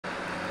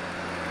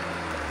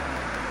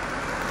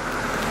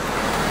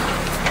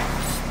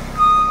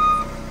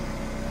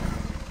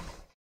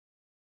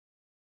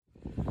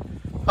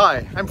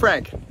Hi, I'm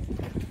Frank.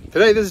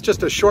 Today this is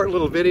just a short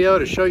little video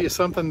to show you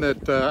something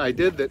that I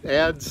did that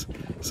adds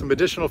some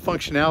additional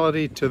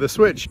functionality to the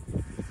switch.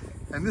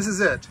 And this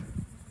is it.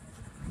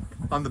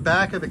 On the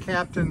back of the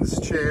captain's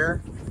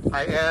chair,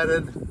 I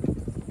added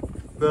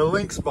the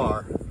Linq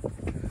bar.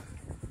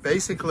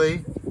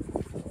 Basically,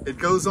 it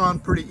goes on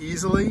pretty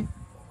easily.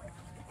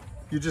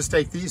 You just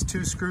take these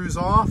two screws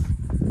off,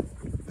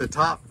 the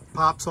top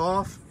pops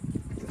off.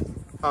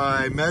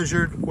 I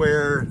measured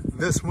where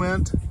this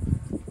went,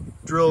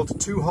 drilled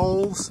 2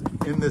 holes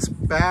in this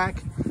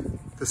back.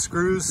 The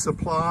screws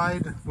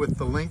supplied with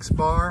the Linq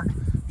bar,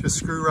 just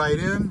screw right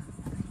in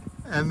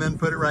and then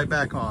put it right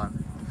back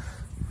on.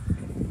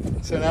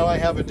 So now I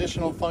have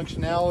additional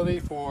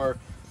functionality for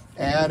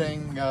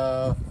adding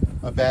a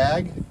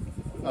bag,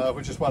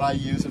 which is what I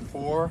use it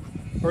for,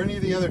 or any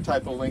of the other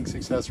type of Linq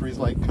accessories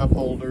like cup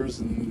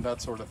holders and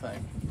that sort of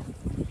thing.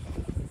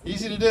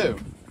 Easy to do.